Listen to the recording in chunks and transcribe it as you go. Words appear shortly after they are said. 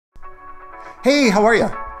Hey, how are you?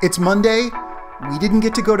 It's Monday. We didn't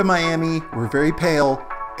get to go to Miami. We're very pale,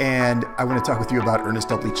 and I want to talk with you about Ernest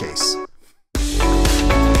Dudley Chase.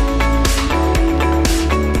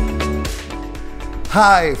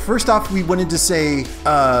 Hi, first off, we wanted to say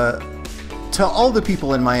to all the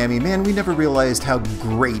people in Miami, man, we never realized how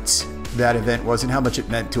great that event was and how much it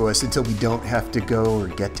meant to us until we don't have to go or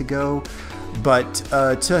get to go. But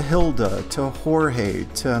to Hilda, to Jorge,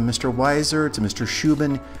 to Mr. Weiser, to Mr.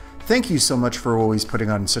 Schubin, thank you so much for always putting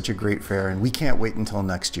on such a great fair, and we can't wait until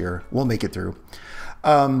next year. We'll make it through.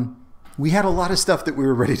 We had a lot of stuff that we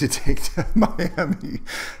were ready to take to Miami,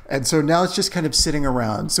 and so now it's just kind of sitting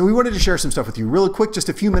around. So we wanted to share some stuff with you really quick, just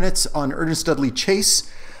a few minutes on Ernest Dudley Chase.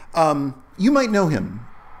 You might know him.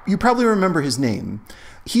 You probably remember his name.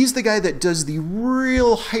 He's the guy that does the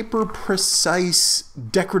real hyper-precise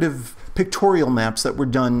decorative pictorial maps that were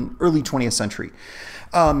done early 20th century.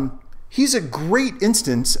 He's a great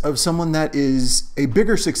instance of someone that is a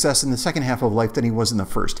bigger success in the second half of life than he was in the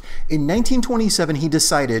first. In 1927, he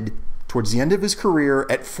decided, towards the end of his career,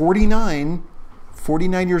 at 49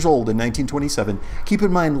 years old in 1927, keep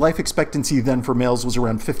in mind life expectancy then for males was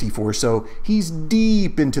around 54, so he's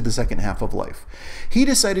deep into the second half of life. He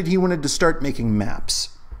decided he wanted to start making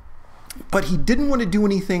maps. But he didn't want to do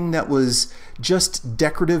anything that was just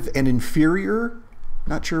decorative and inferior.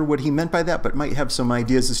 Not sure what he meant by that, but might have some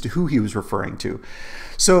ideas as to who he was referring to.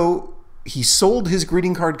 So he sold his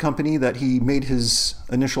greeting card company that he made his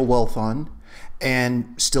initial wealth on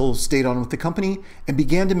and still stayed on with the company and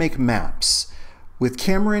began to make maps. With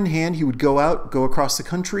camera in hand, he would go across the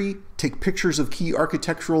country, take pictures of key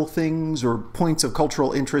architectural things or points of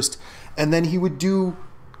cultural interest, and then he would do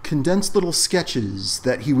condensed little sketches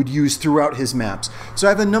that he would use throughout his maps. So I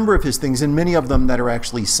have a number of his things, and many of them that are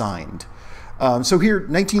actually signed. So here,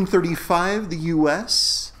 1935, the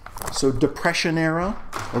US, so Depression era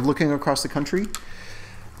of looking across the country.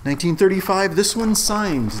 1935, this one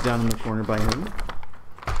signed down in the corner by him.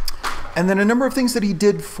 And then a number of things that he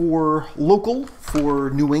did for local,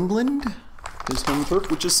 for New England, his home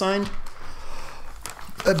turf, which is signed.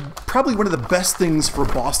 Probably one of the best things for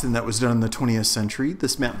Boston that was done in the 20th century,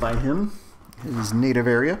 this map by him, his native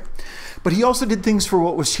area. But he also did things for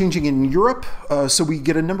what was changing in Europe. So we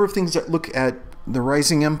get a number of things that look at the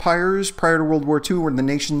rising empires prior to World War II, or the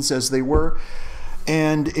nations as they were,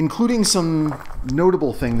 and including some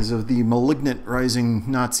notable things of the malignant rising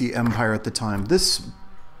Nazi empire at the time. This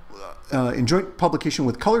in joint publication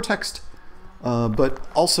with Colortext, but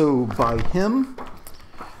also by him.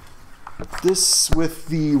 This with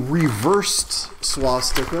the reversed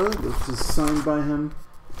swastika, this is signed by him.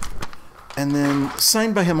 And then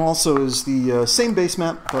signed by him also is the same base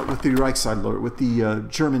map, but with the Reichsadler, with the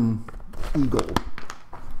German eagle.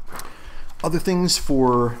 Other things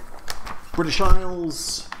for British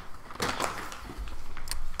Isles.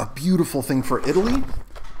 A beautiful thing for Italy,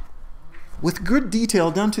 with good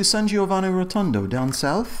detail down to San Giovanni Rotondo down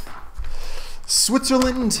south.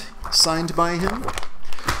 Switzerland, signed by him.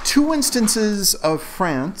 Two instances of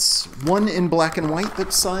France, one in black and white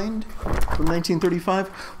that's signed from 1935,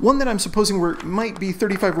 one that I'm supposing might be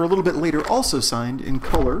 35 or a little bit later, also signed in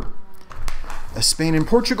color. Spain and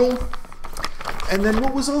Portugal. And then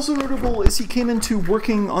what was also notable is he came into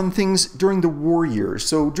working on things during the war years.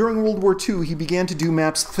 So during World War II, he began to do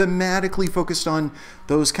maps thematically focused on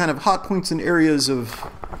those kind of hot points and areas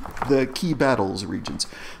of the key battles regions.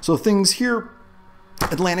 So things here,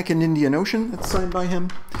 Atlantic and Indian Ocean, that's signed by him.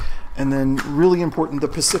 And then really important, the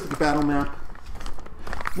Pacific battle map.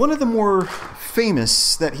 One of the more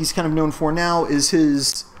famous that he's kind of known for now is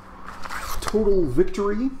his Total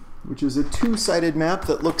Victory, which is a two-sided map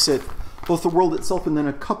that looks at both the world itself and then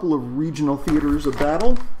a couple of regional theaters of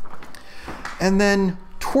battle. And then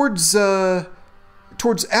towards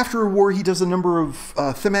after a war, he does a number of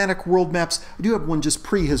thematic world maps. I do have one just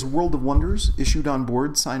pre his World of Wonders, issued on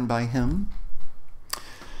board, signed by him.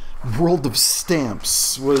 World of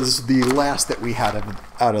Stamps was the last that we had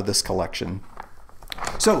out of this collection.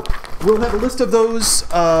 So we'll have a list of those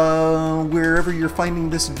wherever you're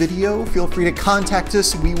finding this video. Feel free to contact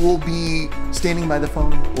us. We will be standing by the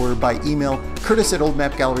phone or by email,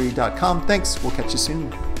 curtis@oldmapgallery.com. Thanks. We'll catch you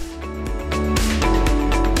soon.